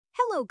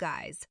Hello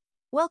guys,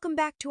 welcome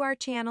back to our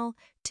channel.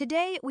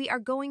 Today we are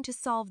going to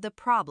solve the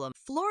problem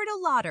Florida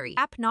Lottery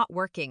app not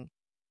working.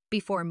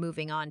 Before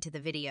moving on to the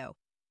video,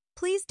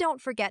 please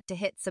don't forget to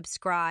hit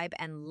subscribe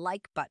and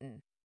like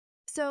button.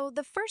 So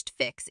the first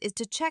fix is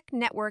to check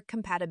network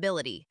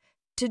compatibility.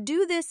 To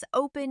do this,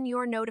 open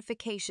your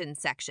notification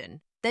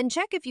section. Then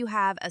check if you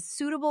have a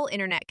suitable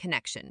internet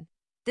connection.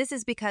 This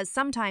is because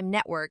sometimes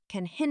network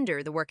can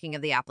hinder the working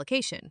of the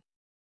application.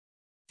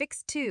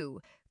 Fix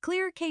 2.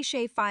 Clear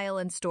cache file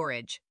and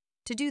storage.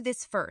 To do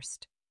this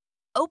first,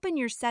 open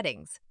your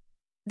settings.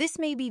 This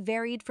may be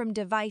varied from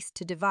device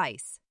to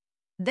device.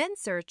 Then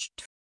search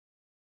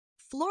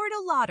Florida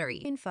Lottery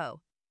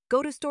info.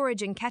 Go to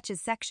Storage and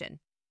Caches section.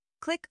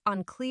 Click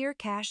on Clear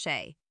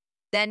Cache,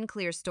 then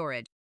Clear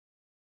Storage.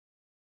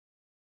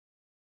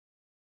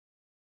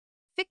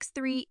 Fix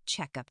 3.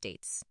 Check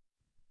updates.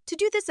 To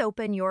do this,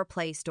 open your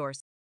Play Store.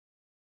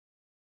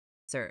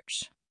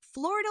 Search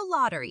Florida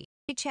Lottery.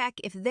 Check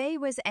if there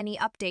was any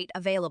update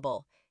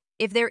available.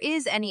 If there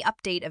is any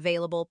update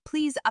available,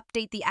 please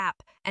update the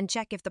app and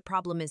check if the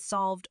problem is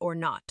solved or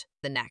not.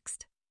 The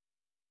next.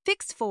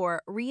 Fix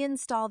 4.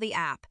 Reinstall the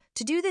app.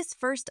 To do this,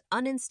 first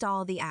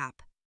uninstall the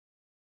app.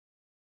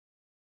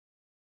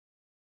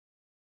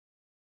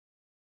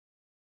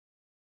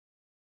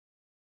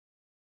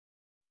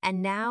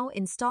 And now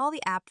install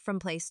the app from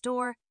Play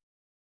Store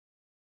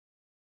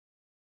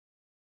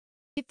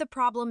if the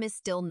problem is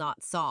still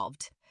not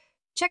solved.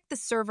 Check the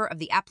server of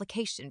the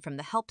application from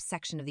the help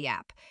section of the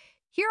app.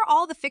 Here are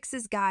all the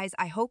fixes, guys.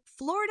 I hope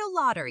Florida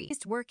Lottery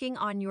is working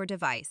on your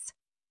device.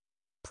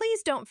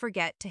 Please don't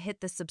forget to hit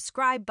the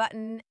subscribe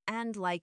button and like